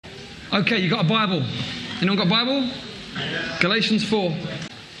Okay, you got a Bible? Anyone got a Bible? Galatians 4.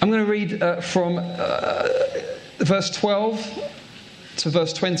 I'm going to read from verse 12 to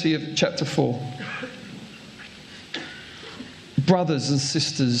verse 20 of chapter 4. Brothers and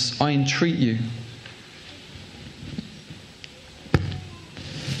sisters, I entreat you,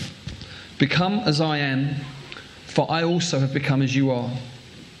 become as I am, for I also have become as you are.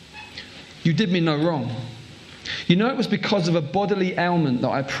 You did me no wrong. You know it was because of a bodily ailment that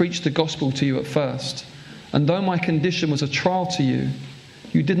I preached the gospel to you at first. And though my condition was a trial to you,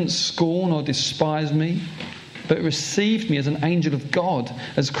 you didn't scorn or despise me, but received me as an angel of God,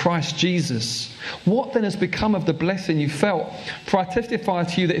 as Christ Jesus. What then has become of the blessing you felt? For I testify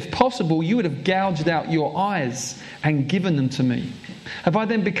to you that if possible, you would have gouged out your eyes and given them to me. Have I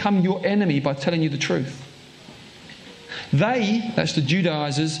then become your enemy by telling you the truth? They, that's the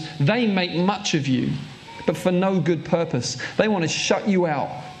Judaizers, they make much of you, but for no good purpose. They want to shut you out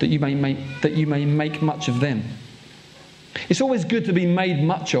that you may make much of them. It's always good to be made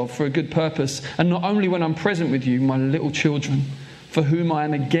much of for a good purpose, and not only when I'm present with you, my little children, for whom I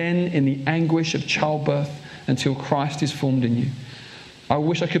am again in the anguish of childbirth until Christ is formed in you. I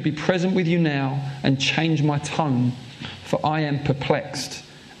wish I could be present with you now and change my tone, for I am perplexed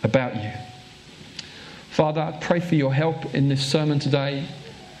about you. Father, I pray for your help in this sermon today.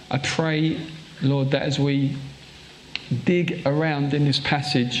 I pray, Lord, that as we dig around in this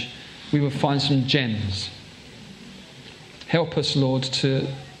passage, we will find some gems. Help us, Lord, to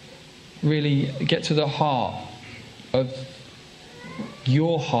really get to the heart of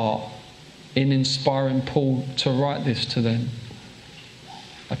your heart in inspiring Paul to write this to them.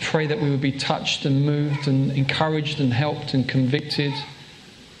 I pray that we would be touched and moved and encouraged and helped and convicted,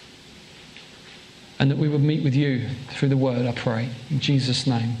 and that we would meet with you through the word, I pray. In Jesus'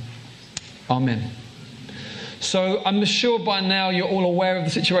 name. Amen. So I'm sure by now you're all aware of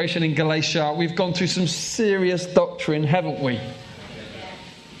the situation in Galatia. We've gone through some serious doctrine, haven't we?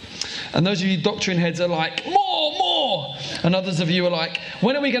 And those of you doctrine heads are like, more! And others of you are like,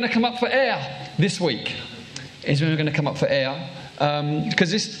 when are we going to come up for air? This week is when we're going to come up for air.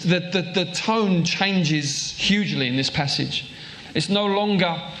 Because the tone changes hugely in this passage. It's no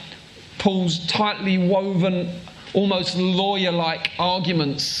longer Paul's tightly woven, almost lawyer-like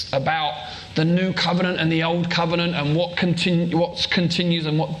arguments about the new covenant and the old covenant and what continues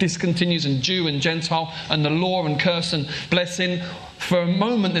and what discontinues, and Jew and Gentile and the law and curse and blessing. For a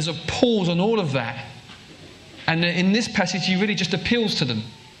moment there's a pause on all of that, and in this passage he really just appeals to them.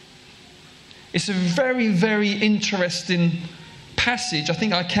 It's a very, very interesting passage. I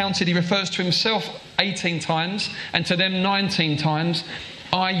think I counted, he refers to himself 18 times and to them 19 times.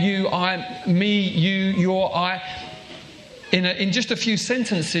 I, you, I, me, you, your, I, in just a few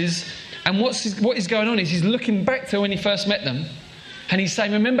sentences. And what is going on is he's looking back to when he first met them, and he's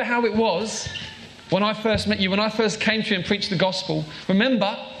saying, remember how it was when I first met you, when I first came to you and preached the gospel.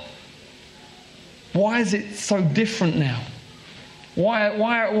 Remember, why is it so different now?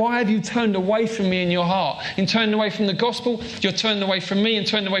 Why have you turned away from me in your heart? In turning away from the gospel, you're turning away from me, and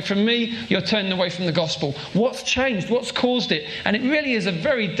turning away from me, you're turning away from the gospel. What's changed? What's caused it? And it really is a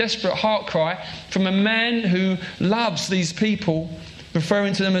very desperate heart cry from a man who loves these people,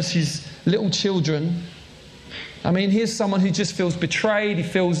 referring to them as his little children. I mean, here's someone who just feels betrayed. He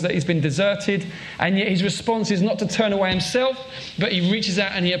feels that he's been deserted, and yet his response is not to turn away himself, but he reaches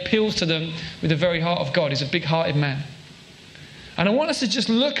out and he appeals to them with the very heart of God. He's a big-hearted man. And I want us to just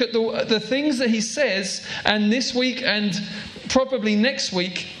look at the things that he says, and this week and probably next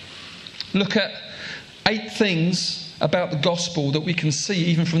week, look at 8 things about the gospel that we can see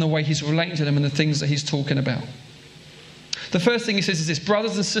even from the way he's relating to them and the things that he's talking about. The first thing he says is this: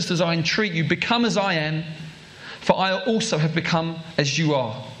 brothers and sisters, I entreat you, become as I am, for I also have become as you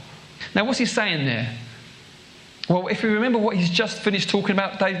are. Now, what's he saying there? Well, if we remember what he's just finished talking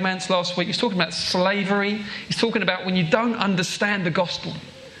about, Dave Mance, last week, he's talking about slavery. He's talking about when you don't understand the gospel.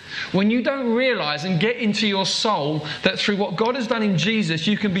 When you don't realise and get into your soul that through what God has done in Jesus,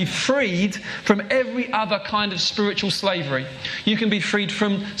 you can be freed from every other kind of spiritual slavery. You can be freed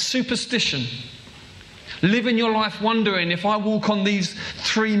from superstition. Living your life wondering, if I walk on these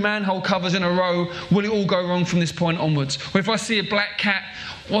 3 manhole covers in a row, will it all go wrong from this point onwards? Or if I see a black cat,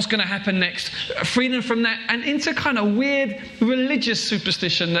 what's going to happen next? Freedom from that, and into kind of weird religious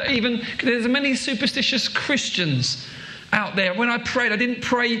superstition that even there's many superstitious Christians out there. When I prayed, I didn't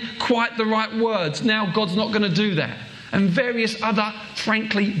pray quite the right words. Now God's not going to do that. And various other,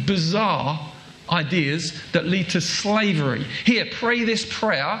 frankly, bizarre ideas that lead to slavery. Here, pray this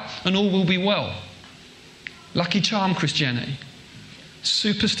prayer and all will be well. Lucky charm Christianity.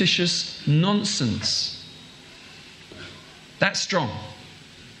 Superstitious nonsense. That's strong.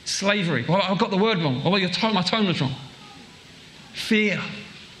 Slavery. Well, I got the word wrong. Well, my tone was wrong. Fear.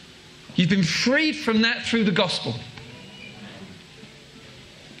 You've been freed from that through the gospel.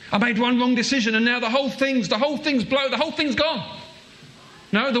 I made one wrong decision and now the whole thing's gone.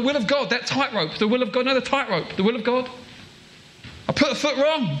 No, the will of God, that tightrope. The will of God, no, the tightrope. The will of God. I put a foot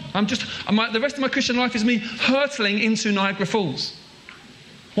wrong. The rest of my Christian life is me hurtling into Niagara Falls.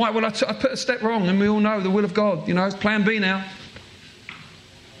 Why? Well, I put a step wrong, and we all know the will of God. It's plan B now.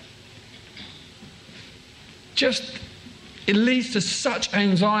 It leads to such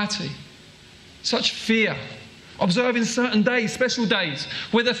anxiety, such fear. Observing certain days, special days,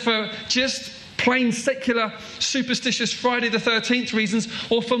 whether for just plain secular, superstitious Friday the 13th reasons,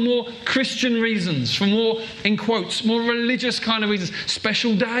 or for more Christian reasons, for more, in quotes, more religious kind of reasons.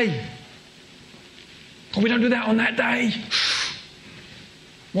 Special day. But we don't do that on that day.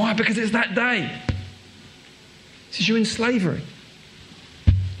 Why? Because it's that day. It says you're in slavery.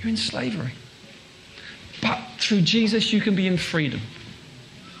 You're in slavery. But through Jesus, you can be in freedom.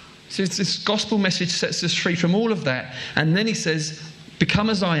 So this gospel message sets us free from all of that. And then he says, become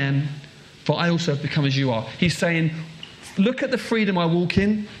as I am, for I also have become as you are. He's saying, look at the freedom I walk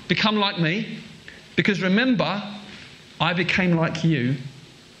in, become like me. Because remember, I became like you.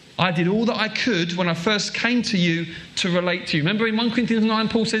 I did all that I could when I first came to you to relate to you. Remember in 1 Corinthians 9,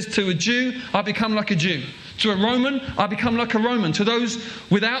 Paul says, to a Jew, I become like a Jew. To a Roman, I become like a Roman. To those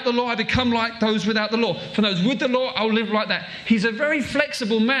without the law, I become like those without the law. For those with the law, I'll live like that. He's a very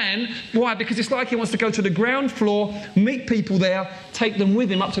flexible man. Why? Because it's like he wants to go to the ground floor, meet people there, take them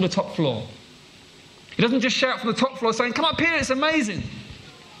with him up to the top floor. He doesn't just shout from the top floor saying, come up here, it's amazing.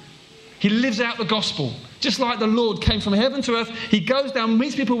 He lives out the gospel. Just like the Lord came from heaven to earth, he goes down,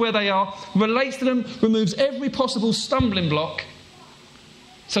 meets people where they are, relates to them, removes every possible stumbling block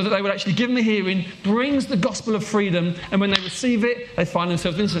so that they would actually give him a hearing, brings the gospel of freedom, and when they receive it, they find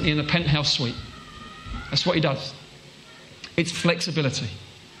themselves instantly in a penthouse suite. That's what he does. It's flexibility.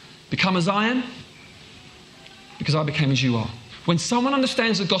 Become as I am, because I became as you are. When someone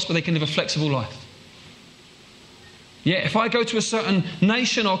understands the gospel, they can live a flexible life. Yeah, if I go to a certain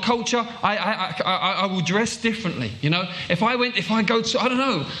nation or culture, I will dress differently. If I go to, I don't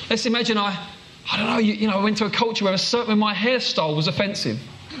know. Let's imagine I went to a culture where my hairstyle was offensive.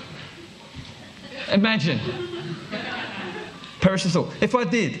 Imagine. Perish the thought. If I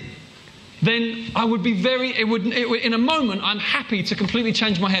did, then I would be in a moment, I'm happy to completely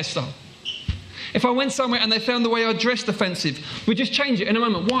change my hairstyle. If I went somewhere and they found the way I dressed offensive, we'd just change it in a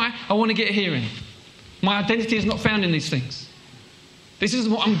moment. Why? I want to get a hearing. My identity is not found in these things. This is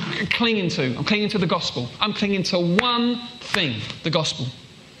what I'm clinging to. I'm clinging to the gospel. I'm clinging to one thing, the gospel.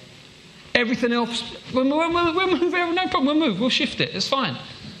 Everything else, we'll move, no problem, we'll move, we'll shift it, it's fine.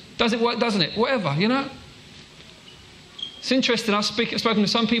 Does it work, doesn't it? Whatever, It's interesting, I've spoken to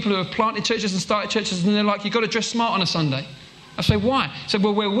some people who have planted churches and started churches and they're like, you've got to dress smart on a Sunday. I say, why? I said,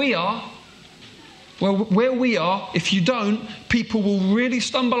 where we are, if you don't, people will really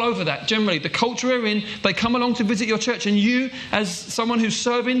stumble over that. Generally, the culture we're in, they come along to visit your church and you, as someone who's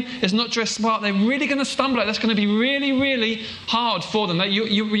serving, is not dressed smart, they're really going to stumble. That's going to be really, really hard for them.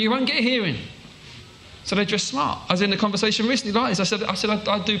 You won't get a hearing. So they dress smart. I was in a conversation recently like this. I said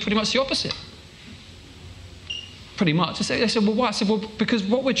I do pretty much the opposite. Pretty much. They said, well, why? I said, well, because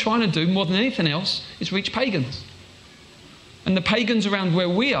what we're trying to do more than anything else is reach pagans. And the pagans around where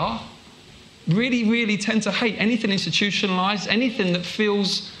we are really, really tend to hate anything institutionalised, anything that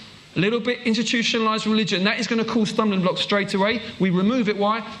feels a little bit institutionalised religion. That is going to cause stumbling blocks straight away. We remove it.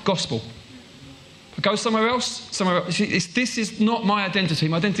 Why? Gospel. I go somewhere else. This is not my identity.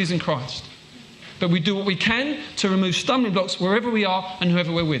 My identity is in Christ. But we do what we can to remove stumbling blocks wherever we are and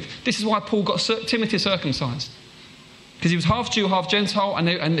whoever we're with. This is why Paul got Timothy circumcised. Because he was half Jew, half Gentile,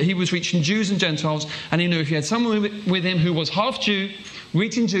 and he was reaching Jews and Gentiles, and he knew if he had someone with him who was half Jew,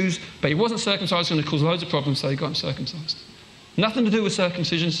 reaching Jews, but he wasn't circumcised, going to cause loads of problems, so he got him circumcised. Nothing to do with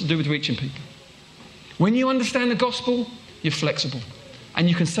circumcision, it's to do with reaching people. When you understand the gospel, you're flexible. And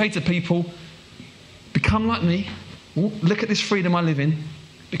you can say to people, become like me, look at this freedom I live in,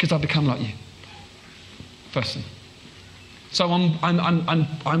 because I've become like you. First thing. So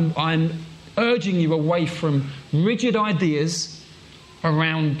I'm urging you away from rigid ideas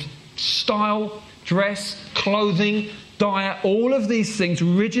around style, dress, clothing, diet, all of these things,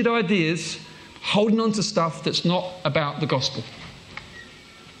 rigid ideas, holding on to stuff that's not about the gospel.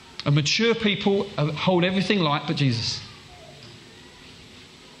 And mature people hold everything light but Jesus.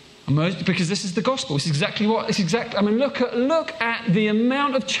 Because this is the gospel. It's exactly what. Look at the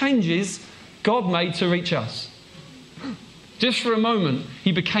amount of changes God made to reach us. Just for a moment,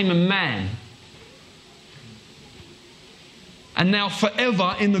 he became a man. and now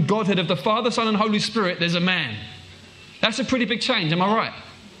forever in the Godhead of the Father, Son, and Holy Spirit, there's a man. That's a pretty big change, am I right?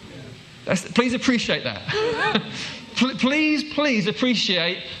 Please appreciate that. Please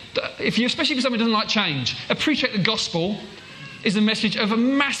appreciate, especially if somebody doesn't like change, appreciate the gospel is a message of a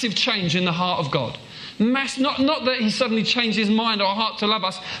massive change in the heart of God. Not that he suddenly changed his mind or heart to love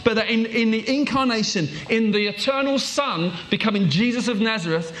us, but that in the incarnation, in the eternal Son becoming Jesus of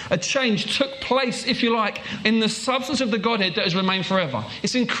Nazareth, a change took place, if you like, in the substance of the Godhead that has remained forever.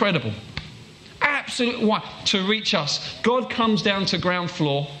 It's incredible. Absolute why to reach us. God comes down to ground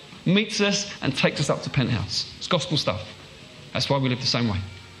floor, meets us, and takes us up to penthouse. It's gospel stuff. That's why we live the same way.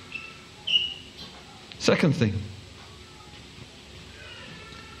 Second thing.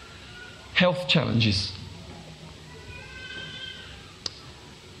 Health challenges.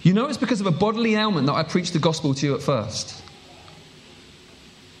 You know it's because of a bodily ailment that I preached the gospel to you at first.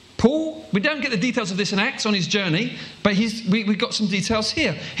 Paul, we don't get the details of this in Acts on his journey, but we got some details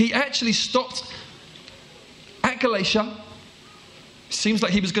here. He actually stopped at Galatia. Seems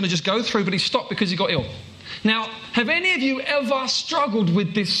like he was going to just go through, but he stopped because he got ill. Now, have any of you ever struggled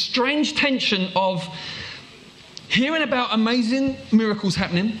with this strange tension of hearing about amazing miracles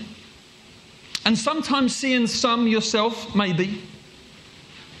happening, and sometimes seeing some yourself, maybe,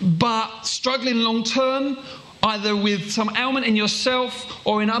 but struggling long term, either with some ailment in yourself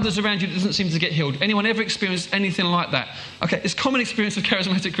or in others around you that doesn't seem to get healed? Anyone ever experienced anything like that? Okay, it's common experience of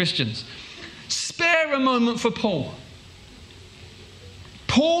charismatic Christians. Spare a moment for Paul.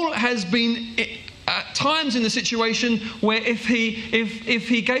 Paul has been at times in the situation where if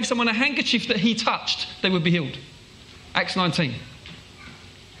he gave someone a handkerchief that he touched, they would be healed. Acts 19.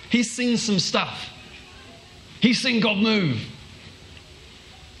 He's seen some stuff. He's seen God move.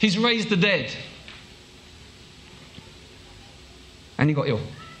 He's raised the dead. And he got ill.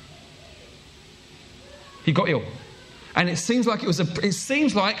 He got ill. And it seems like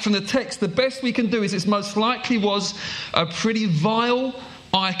from the text, the best we can do is it most likely was a pretty vile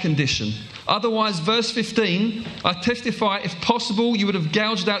eye condition. Otherwise, verse 15, I testify, if possible, you would have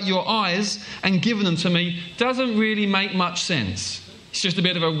gouged out your eyes and given them to me, doesn't really make much sense. It's just a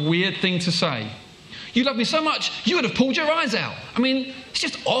bit of a weird thing to say. You love me so much, you would have pulled your eyes out. I mean, it's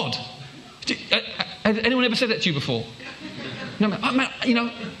just odd. Has anyone ever said that to you before? No,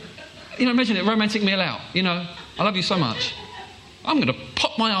 imagine it, romantic meal out. I love you so much. I'm going to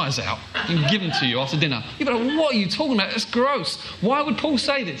pop my eyes out and give them to you after dinner. You'd be like, what are you talking about? That's gross. Why would Paul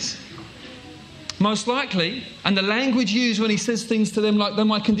say this? Most likely, and the language used when he says things to them like, though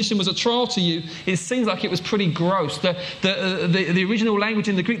my condition was a trial to you, it seems like it was pretty gross. The original language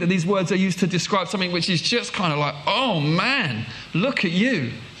in the Greek that these words are used to describe something which is just kind of like, oh man, look at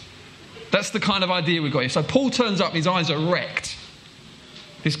you. That's the kind of idea we've got here. So Paul turns up, his eyes are wrecked.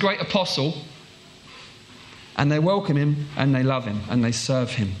 This great apostle, and they welcome him, and they love him, and they serve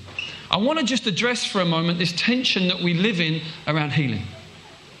him. I want to just address for a moment this tension that we live in around healing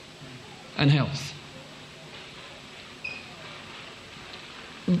and health.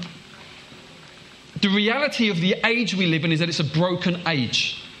 The reality of the age we live in is that it's a broken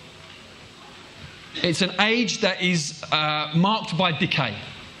age. It's an age that is marked by decay.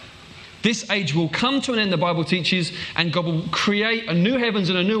 This age will come to an end, the Bible teaches, and God will create a new heavens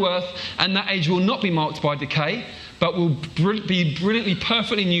and a new earth, and that age will not be marked by decay, but will be brilliantly,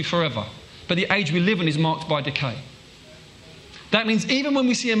 perfectly new forever. But the age we live in is marked by decay. That means even when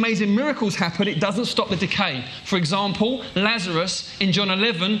we see amazing miracles happen, it doesn't stop the decay. For example, Lazarus in John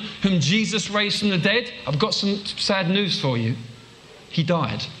 11, whom Jesus raised from the dead, I've got some sad news for you. He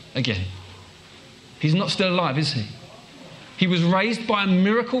died again. He's not still alive, is he? He was raised by a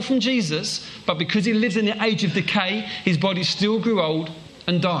miracle from Jesus, but because he lives in the age of decay, his body still grew old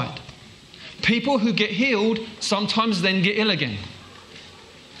and died. People who get healed sometimes then get ill again.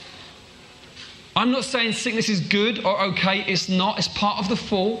 I'm not saying sickness is good or okay. It's not. It's part of the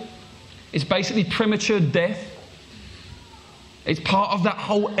fall. It's basically premature death. It's part of that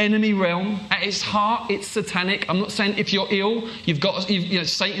whole enemy realm. At its heart, it's satanic. I'm not saying if you're ill,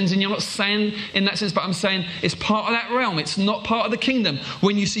 Satan's in you. I'm not saying in that sense, but I'm saying it's part of that realm. It's not part of the kingdom.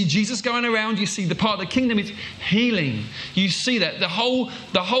 When you see Jesus going around, you see the part of the kingdom is healing. You see that. The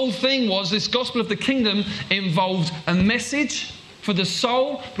whole thing was this gospel of the kingdom involved a message for the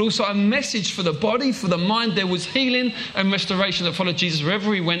soul, but also a message for the body, for the mind. There was healing and restoration that followed Jesus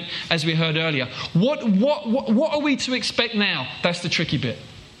wherever he went, as we heard earlier. What are we to expect now? That's the tricky bit.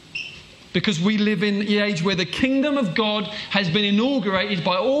 Because we live in the age where the kingdom of God has been inaugurated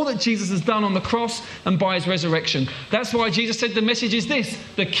by all that Jesus has done on the cross and by his resurrection. That's why Jesus said the message is this: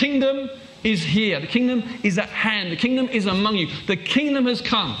 the kingdom is here. The kingdom is at hand. The kingdom is among you. The kingdom has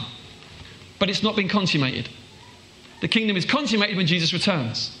come, but it's not been consummated. The kingdom is consummated when Jesus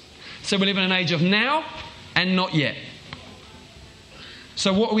returns. So we live in an age of now and not yet.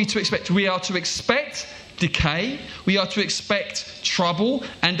 So what are we to expect? We are to expect decay. We are to expect trouble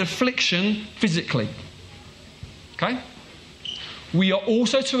and affliction physically. Okay? We are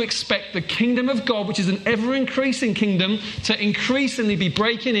also to expect the kingdom of God, which is an ever-increasing kingdom, to increasingly be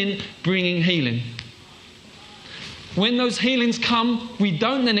breaking in, bringing healing. When those healings come, we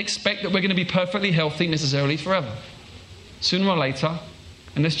don't then expect that we're going to be perfectly healthy necessarily forever. Sooner or later,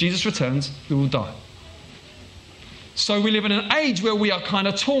 unless Jesus returns, we will die. So we live in an age where we are kind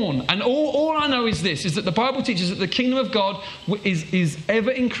of torn. And all I know is this, is that the Bible teaches that the kingdom of God is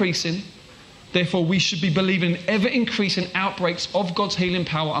ever increasing. Therefore, we should be believing in ever-increasing outbreaks of God's healing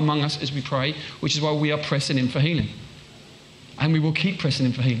power among us as we pray, which is why we are pressing in for healing. And we will keep pressing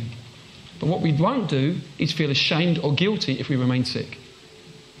in for healing. But what we won't do is feel ashamed or guilty if we remain sick.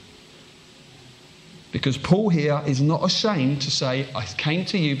 Because Paul here is not ashamed to say, I came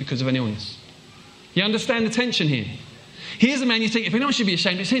to you because of an illness. You understand the tension here? Here's a man you think, if anyone should be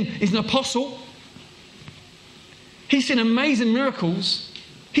ashamed, it's him. He's an apostle. He's seen amazing miracles.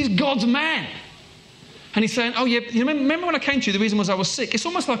 He's God's man. And he's saying, oh yeah, you remember when I came to you, the reason was I was sick. It's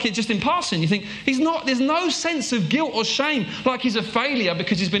almost like it's just in passing. You think, there's no sense of guilt or shame, like he's a failure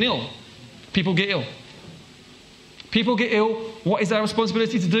because he's been ill. People get ill. People get ill. What is our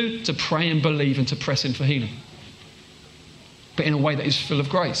responsibility to do? To pray and believe and to press in for healing. But in a way that is full of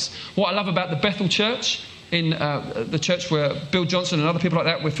grace. What I love about the Bethel Church, in the church where Bill Johnson and other people like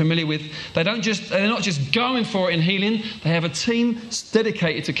that we're familiar with, they're not just going for it in healing. They have a team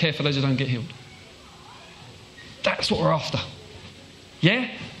dedicated to care for those who don't get healed. That's what we're after. Yeah?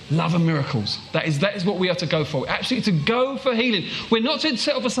 Love and miracles. That is what we are to go for. Absolutely to go for healing. We're not to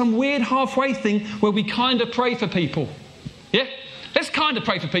settle for some weird halfway thing where we kind of pray for people. Yeah? Let's kind of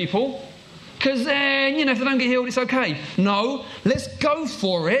pray for people. Because then, if they don't get healed, it's okay. No, let's go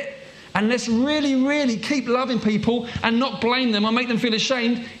for it. And let's really, really keep loving people and not blame them or make them feel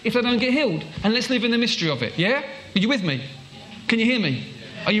ashamed if they don't get healed. And let's live in the mystery of it. Yeah? Are you with me? Can you hear me?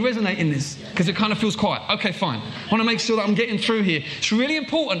 Are you resonating this? Because it kind of feels quiet. Okay, fine. I want to make sure that I'm getting through here. It's really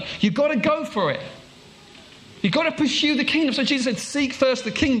important. You've got to go for it. You've got to pursue the kingdom. So Jesus said, seek first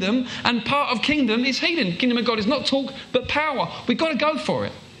the kingdom. And part of kingdom is healing. Kingdom of God is not talk, but power. We've got to go for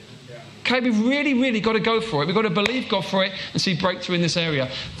it. Okay, we've really, really got to go for it. We've got to believe God for it and see breakthrough in this area.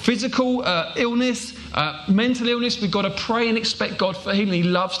 Physical illness, mental illness, we've got to pray and expect God for healing. He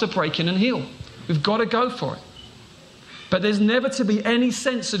loves to break in and heal. We've got to go for it. But there's never to be any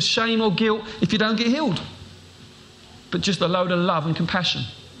sense of shame or guilt if you don't get healed. But just a load of love and compassion.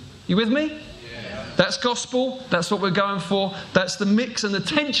 You with me? Yeah. That's gospel. That's what we're going for. That's the mix and the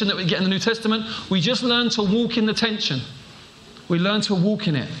tension that we get in the New Testament. We just learn to walk in the tension. We learn to walk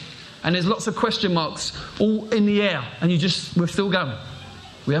in it. And there's lots of question marks all in the air. And we're still going.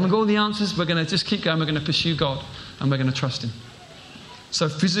 We haven't got all the answers. We're going to just keep going. We're going to pursue God. And we're going to trust Him. So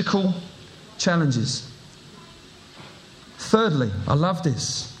physical challenges. Thirdly, I love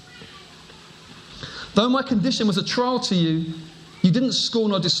this. Though my condition was a trial to you, you didn't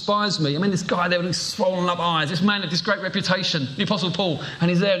scorn or despise me. I mean, this guy there with his swollen up eyes, this man with this great reputation, the Apostle Paul, and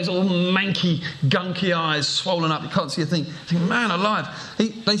he's there, his all manky, gunky eyes, swollen up, you can't see a thing. You think, man alive.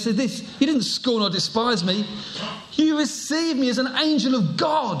 They said this, you didn't scorn or despise me. You received me as an angel of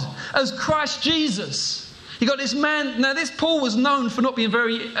God, as Christ Jesus. You got this man, now this Paul was known for not being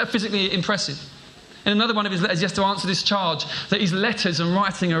very physically impressive. In another one of his letters, he has to answer this charge that his letters and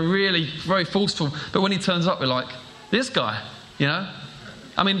writing are really very forceful. But when he turns up, we're like, this guy,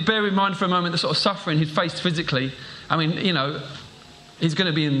 I mean, bear in mind for a moment the sort of suffering he'd faced physically. I mean, he's not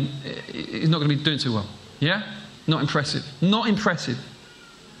going to be doing too well. Yeah? Not impressive. Not impressive.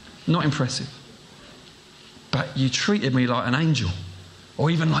 Not impressive. But you treated me like an angel,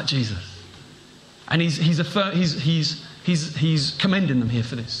 or even like Jesus. And he's commending them here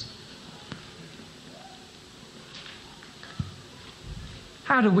for this.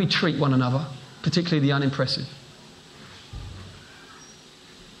 How do we treat one another, particularly the unimpressive?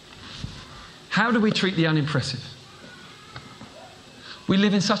 How do we treat the unimpressive? We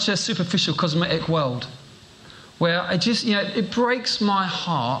live in such a superficial, cosmetic world where it breaks my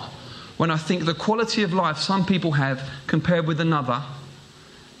heart when I think the quality of life some people have compared with another,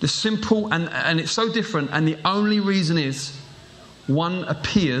 the simple, and it's so different, and the only reason is one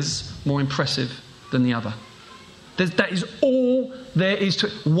appears more impressive than the other. That is all there is to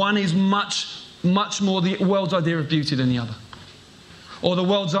it. One is much, much more the world's idea of beauty than the other. Or the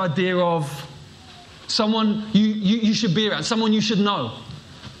world's idea of someone you should be around, someone you should know.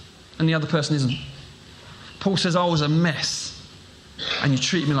 And the other person isn't. Paul says, I was a mess. And you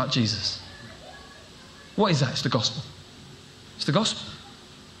treat me like Jesus. What is that? It's the gospel. It's the gospel.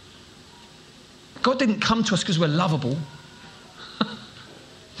 God didn't come to us because we're lovable.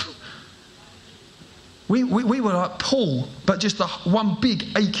 we were like Paul, but just one big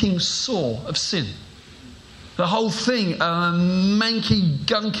aching sore of sin. The whole thing, manky,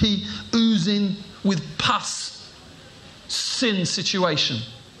 gunky, oozing with pus sin situation.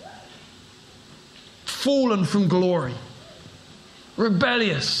 Fallen from glory.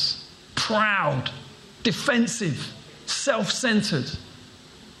 Rebellious, proud, defensive, self-centered.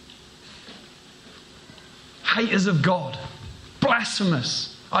 Haters of God,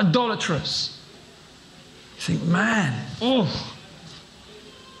 blasphemous, idolatrous. You think, man, oh.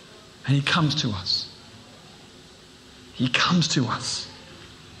 And he comes to us. He comes to us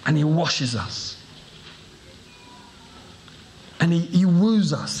and he washes us. And he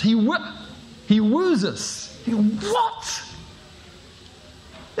woos us. He woos us. What?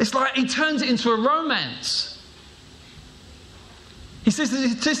 It's like he turns it into a romance. He says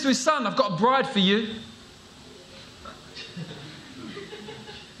to his son, I've got a bride for you.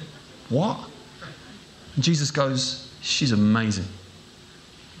 What? And Jesus goes, she's amazing.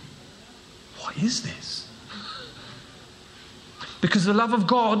 What is this? Because the love of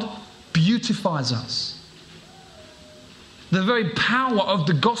God beautifies us. The very power of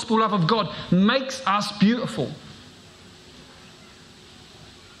the gospel love of God makes us beautiful.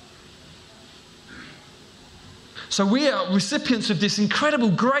 So we are recipients of this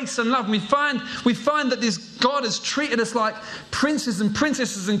incredible grace and love. We find that this God has treated us like princes and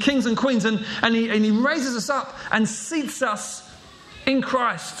princesses and kings and queens, and he raises us up and seats us in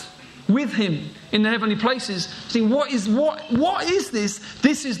Christ with him in the heavenly places. Saying, what is this?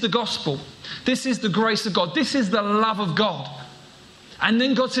 This is the gospel. This is the grace of God. This is the love of God. And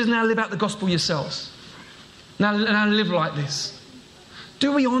then God says, now live out the gospel yourselves. Now live like this.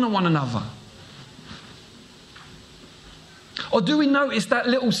 Do we honour one another? Or do we notice that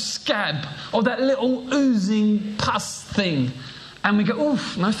little scab or that little oozing pus thing and we go,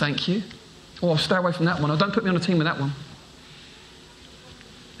 oof, no thank you. Or I'll stay away from that one. Or don't put me on a team with that one.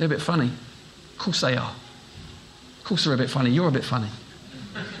 They're a bit funny. Of course they are. Of course they're a bit funny. You're a bit funny.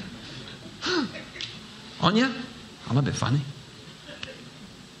 Aren't you? I'm a bit funny.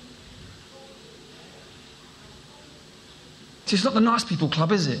 See, it's not the nice people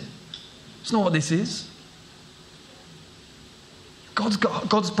club, is it? It's not what this is.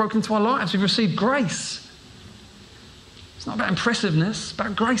 God's broken into our lives. We've received grace. It's not about impressiveness. It's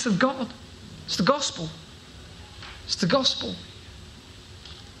about grace of God. It's the gospel. It's the gospel.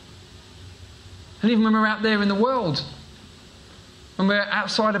 And even when we're out there in the world, when we're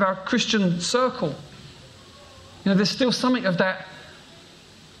outside of our Christian circle, there's still something of that.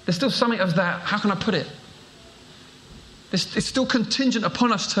 There's still something of that. How can I put it? It's still contingent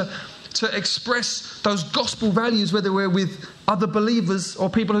upon us to express those gospel values, whether we're with other believers or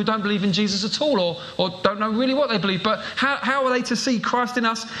people who don't believe in Jesus at all, or don't know really what they believe. But how are they to see Christ in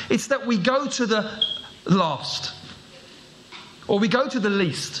us? It's that we go to the last, or we go to the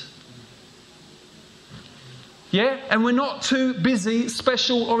least. Yeah? And we're not too busy,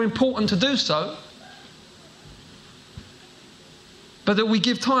 special or important to do so. But that we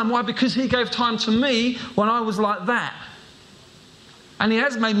give time. Why? Because he gave time to me when I was like that. And he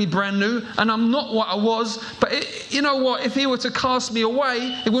has made me brand new, and I'm not what I was. But you know what? If he were to cast me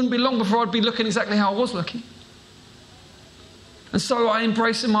away, it wouldn't be long before I'd be looking exactly how I was looking. And so I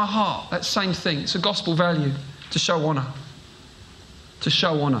embrace in my heart that same thing. It's a gospel value to show honour. To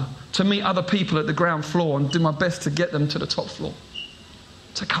show honour. To meet other people at the ground floor and do my best to get them to the top floor.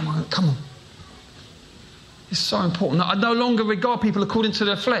 So come on. It's so important. I no longer regard people according to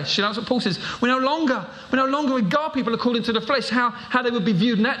their flesh. That's what Paul says. We no longer regard people according to the flesh, how they would be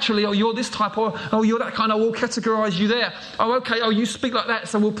viewed naturally. Oh, you're this type, or oh, you're that kind. Oh, we'll categorise you there. Oh, okay. Oh, you speak like that,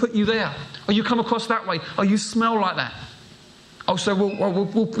 so we'll put you there. Oh, you come across that way. Oh, you smell like that. Oh,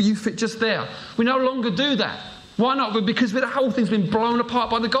 so you fit just there. We no longer do that. Why not? Because the whole thing's been blown apart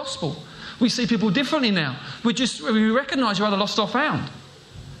by the gospel. We see people differently now. We recognise you're either lost or found.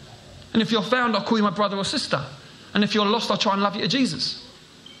 And if you're found, I'll call you my brother or sister. And if you're lost, I'll try and love you to Jesus.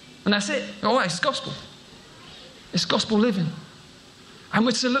 And that's it. All right, it's gospel. It's gospel living. And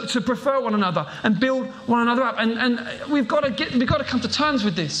we're to look to prefer one another and build one another up. And we've got to come to terms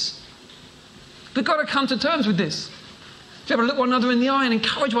with this. We've got to come to terms with this. To be able to look one another in the eye and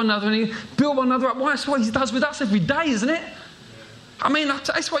encourage one another and build one another up. Why? That's what he does with us every day, isn't it? I mean,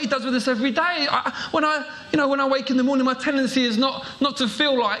 that's what he does with us every day. When I wake in the morning, my tendency is not to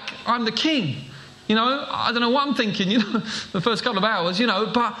feel like I'm the king. I don't know what I'm thinking, the first couple of hours,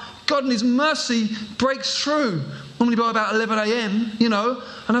 but God in his mercy breaks through normally by about 11 a.m,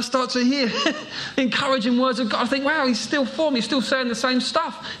 and I start to hear encouraging words of God. I think, wow, he's still for me, he's still saying the same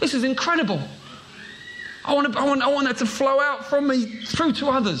stuff. This is incredible. I want that to flow out from me through to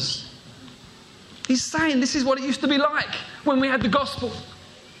others. He's saying this is what it used to be like when we had the gospel.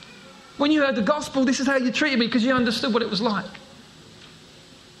 When you heard the gospel, this is how you treated me because you understood what it was like.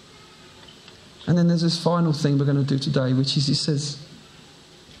 And then there's this final thing we're going to do today, which is he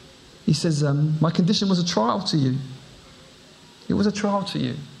says, my condition was a trial to you. It was a trial to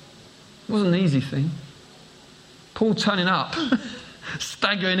you. It wasn't an easy thing. Paul turning up,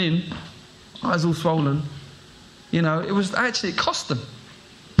 staggering in, eyes all swollen. It cost them.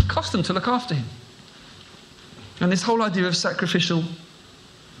 It cost them to look after him. And this whole idea of sacrificial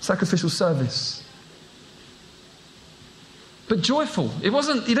service. But joyful. It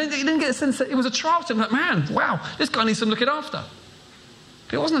wasn't, you didn't get a sense that it was a trial to him. Like, man, wow, this guy needs some looking after.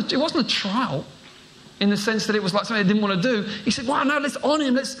 It wasn't a trial in the sense that it was like something he didn't want to do. He said, wow, no, let's honour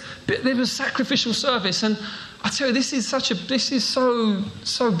him. There was sacrificial service. And I tell you, this is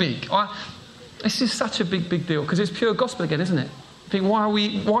so big. This is such a big deal because it's pure gospel again, isn't it? I think, why are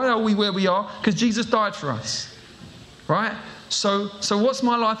we where we are? Because Jesus died for us. Right? So what's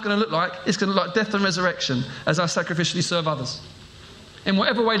my life going to look like? It's going to look like death and resurrection as I sacrificially serve others. In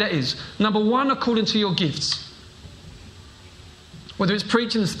whatever way that is. Number one, according to your gifts. Whether it's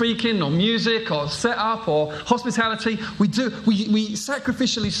preaching and speaking or music or setup or hospitality, we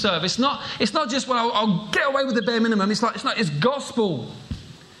sacrificially serve. It's not just, well, I'll get away with the bare minimum. It's gospel.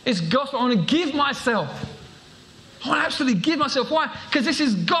 It's gospel. I want to give myself. I want to absolutely give myself. Why? Because this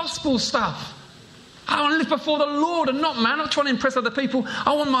is gospel stuff. I want to live before the Lord and not man. I'm not trying to impress other people.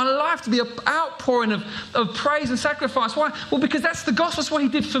 I want my life to be an outpouring of praise and sacrifice. Why? Well, because that's the gospel. That's what he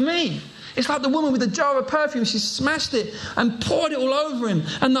did for me. It's like the woman with a jar of perfume. She smashed it and poured it all over him.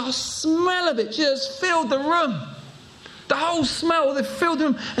 And the smell of it just filled the room. The whole smell, they filled the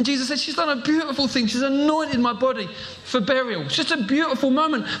room. And Jesus said, she's done a beautiful thing. She's anointed my body for burial. It's just a beautiful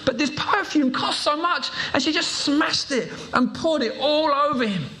moment. But this perfume cost so much. And she just smashed it and poured it all over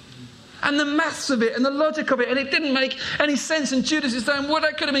him. And the maths of it and the logic of it, and it didn't make any sense. And Judas is saying, well,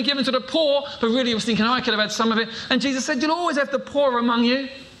 that could have been given to the poor. But really he was thinking, I could have had some of it. And Jesus said, you'll always have the poor among you,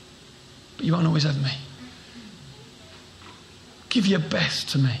 but you won't always have me. Give your best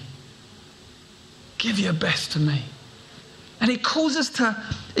to me. Give your best to me. And it calls us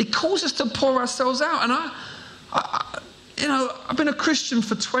to pour ourselves out. And I've been a Christian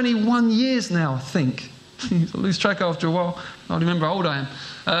for 21 years now, I think. I lose track after a while. I don't remember how old I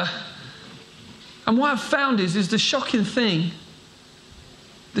am. And what I've found is the shocking thing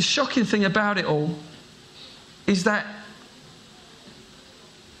about it all is that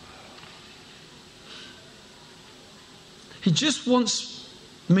he just wants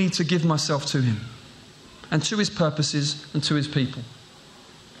me to give myself to him and to his purposes and to his people.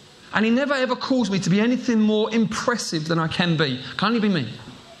 And he never ever calls me to be anything more impressive than I can be. I can only be me.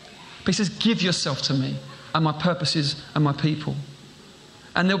 But he says, give yourself to me and my purposes and my people.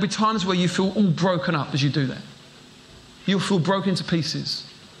 And there'll be times where you feel all broken up as you do that. You'll feel broken to pieces.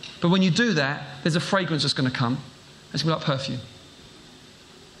 But when you do that, there's a fragrance that's going to come. It's going to be like perfume.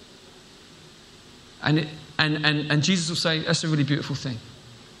 And Jesus will say, that's a really beautiful thing.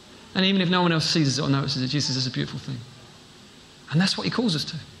 And even if no one else sees it or notices it, Jesus says it's a beautiful thing. And that's what he calls us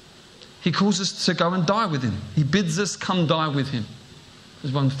to. He calls us to go and die with him. He bids us come die with him.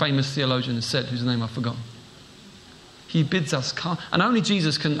 As one famous theologian has said, whose name I've forgotten. He bids us come. And only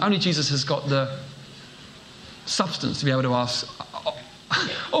Jesus has got the substance to be able to ask,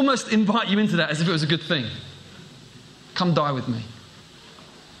 almost invite you into that as if it was a good thing. Come die with me.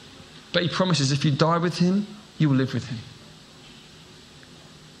 But he promises if you die with him, you will live with him.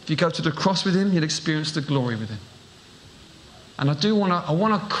 If you go to the cross with him, you'll experience the glory with him. And I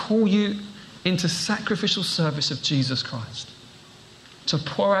want to call you into sacrificial service of Jesus Christ. To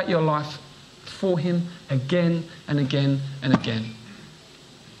pour out your life for him again and again and again.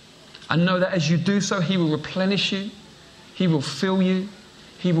 And know that as you do so, he will replenish you. He will fill you.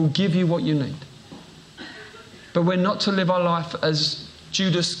 He will give you what you need. But we're not to live our life as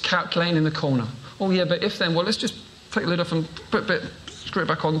Judas calculating in the corner. Oh yeah, but if then, well, let's just take the lid off and screw it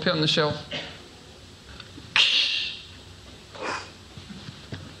back on, put it on the shelf.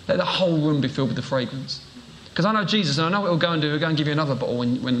 Let the whole room be filled with the fragrance. Because I know Jesus, and I know what he'll go and do. He'll go and give you another bottle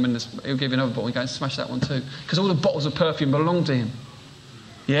when he'll give you another bottle and go and smash that one too. Because all the bottles of perfume belong to him.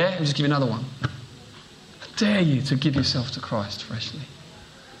 Yeah? He'll just give you another one. I dare you to give yourself to Christ freshly.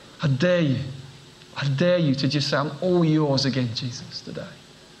 I dare you. I dare you to just say, I'm all yours again, Jesus, today.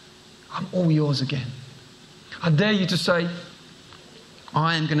 I'm all yours again. I dare you to say,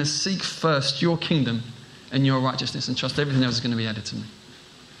 I am going to seek first your kingdom in your righteousness and trust everything else is going to be added to me.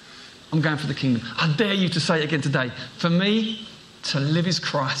 I'm going for the kingdom. I dare you to say it again today. For me, to live is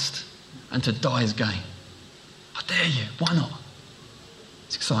Christ and to die is gain. I dare you. Why not?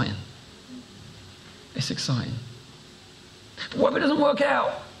 It's exciting. It's exciting. But what if it doesn't work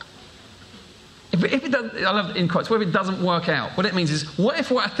out? If it does, I love in quotes, what if it doesn't work out? What it means is, what if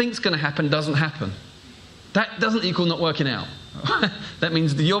what I think is going to happen doesn't happen? That doesn't equal not working out. That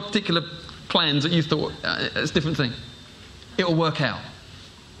means that your particular plans that you thought, it's a different thing. It will work out.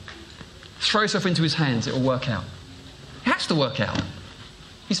 Throw yourself into his hands, it will work out. It has to work out.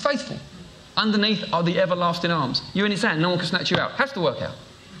 He's faithful. Underneath are the everlasting arms. You're in his hand, no one can snatch you out. It has to work out.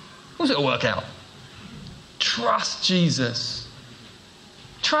 Of course it will work out. Trust Jesus.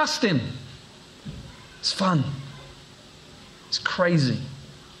 Trust him. It's fun. It's crazy.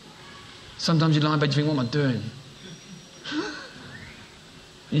 Sometimes you lie in bed and you think, what am I doing?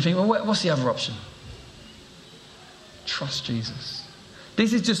 And you think, well, what's the other option? Trust Jesus.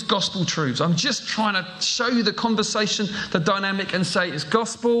 This is just gospel truths. I'm just trying to show you the conversation, the dynamic, and say it's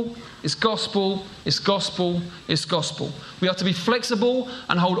gospel, it's gospel, it's gospel, it's gospel. We are to be flexible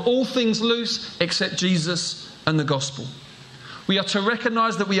and hold all things loose except Jesus and the gospel. We are to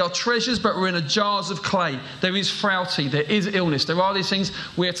recognise that we are treasures, but we're in a jars of clay. There is frailty, there is illness, there are these things.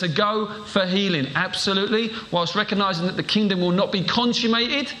 We are to go for healing, absolutely, whilst recognising that the kingdom will not be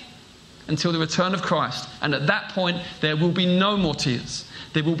consummated until the return of Christ. And at that point, there will be no more tears.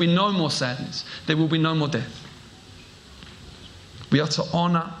 There will be no more sadness. There will be no more death. We are to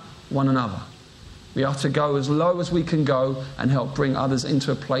honour one another. We are to go as low as we can go and help bring others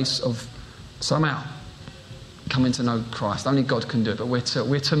into a place of somehow coming to know Christ. Only God can do it, but we're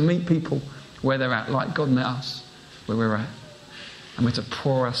to meet people where they're at, like God met us where we're at. And we're to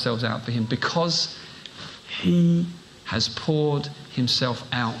pour ourselves out for him because he has poured himself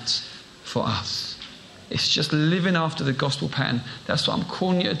out for us. It's just living after the gospel pattern. That's what I'm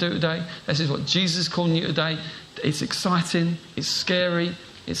calling you to do today. This is what Jesus is calling you today. It's exciting, it's scary,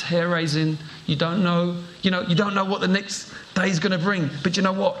 it's hair-raising. You don't know what the next day is going to bring. But you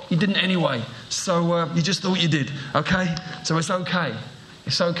know what? You didn't anyway. So you just thought you did, okay? So it's okay.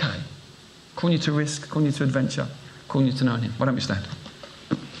 It's okay. Calling you to risk, calling you to adventure, calling you to know him. Why don't we stand?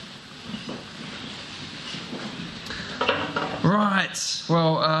 Right.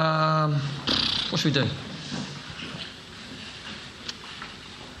 Well, what should we do?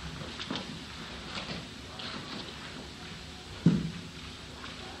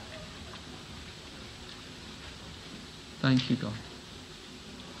 Thank you, God.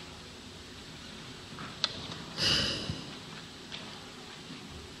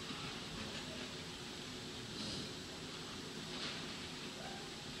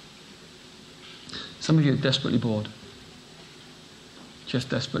 Some of you are desperately bored. Just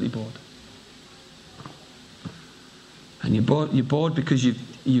desperately bored. And you're bored because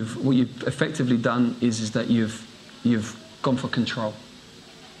what you've effectively done is that you've gone for control.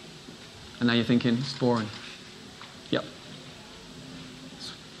 And now you're thinking, it's boring. Yep.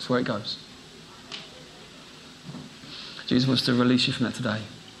 That's where it goes. Jesus wants to release you from that today.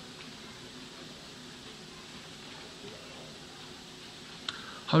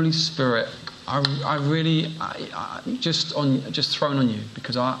 Holy Spirit, I really just thrown on you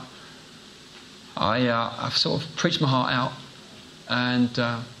because I've sort of preached my heart out and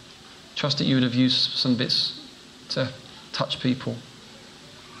trust that you would have used some bits to touch people.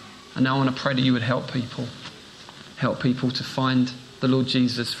 And now I want to pray that you would help people to find the Lord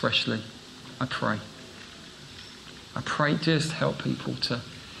Jesus freshly. I pray just help people to.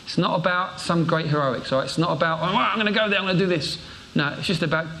 It's not about some great heroics, right? It's not about, oh, I'm going to go there, I'm going to do this. No, it's just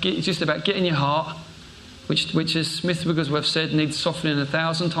about getting your heart, which as Smith Wigglesworth said, needs softening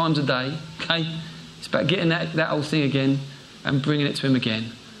 1,000 times a day. Okay, it's about getting that old thing again and bringing it to him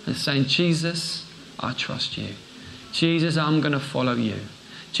again and saying, Jesus, I trust you. Jesus, I'm going to follow you.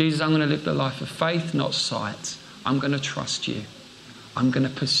 Jesus, I'm going to live the life of faith, not sight. I'm going to trust you. I'm going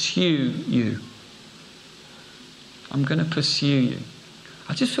to pursue you. I'm going to pursue you.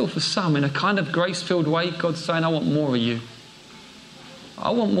 I just feel for some, in a kind of grace-filled way, God's saying, I want more of you. I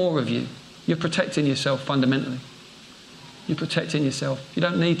want more of you. You're protecting yourself fundamentally. You're protecting yourself. You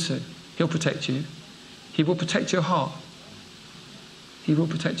don't need to. He'll protect you. He will protect your heart. He will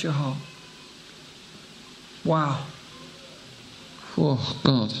protect your heart. Wow. Oh,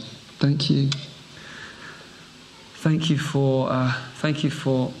 God. Thank you. Thank you for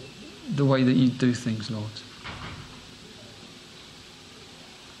the way that you do things, Lord.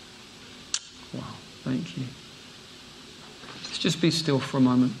 Wow. Thank you. Let's just be still for a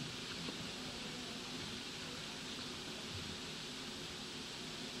moment.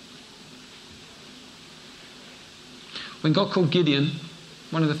 When God called Gideon,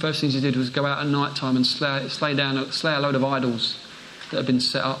 one of the first things he did was go out at night time and slay a load of idols that had been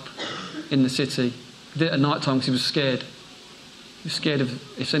set up in the city. He did it at night time because he was scared. He was scared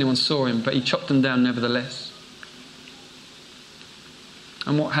of if anyone saw him, but he chopped them down nevertheless.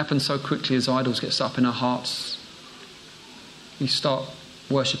 And what happens so quickly is idols get set up in our hearts. We start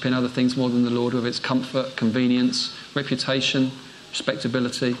worshipping other things more than the Lord, whether it's comfort, convenience, reputation,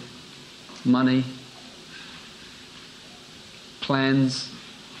 respectability, money, plans,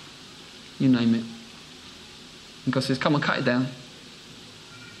 you name it. And God says, come on, cut it down.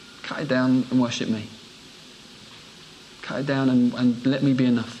 Cut it down and worship me. Cut it down and let me be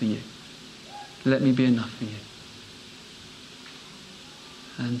enough for you. Let me be enough for you.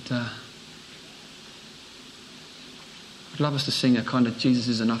 And I'd love us to sing a kind of Jesus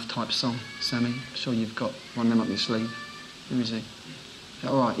is enough type song. Sammy, I'm sure you've got one of them up your sleeve. Who is he? Is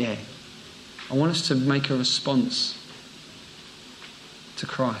that all right? Yeah. I want us to make a response to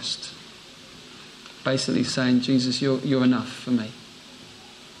Christ. Basically saying, Jesus, you're enough for me.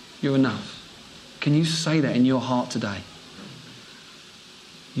 You're enough. Can you say that in your heart today?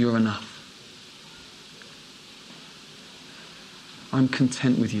 You're enough. I'm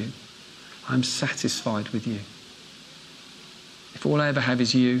content with you. I'm satisfied with you. If all I ever have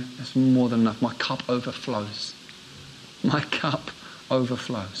is you, that's more than enough. My cup overflows. My cup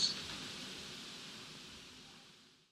overflows.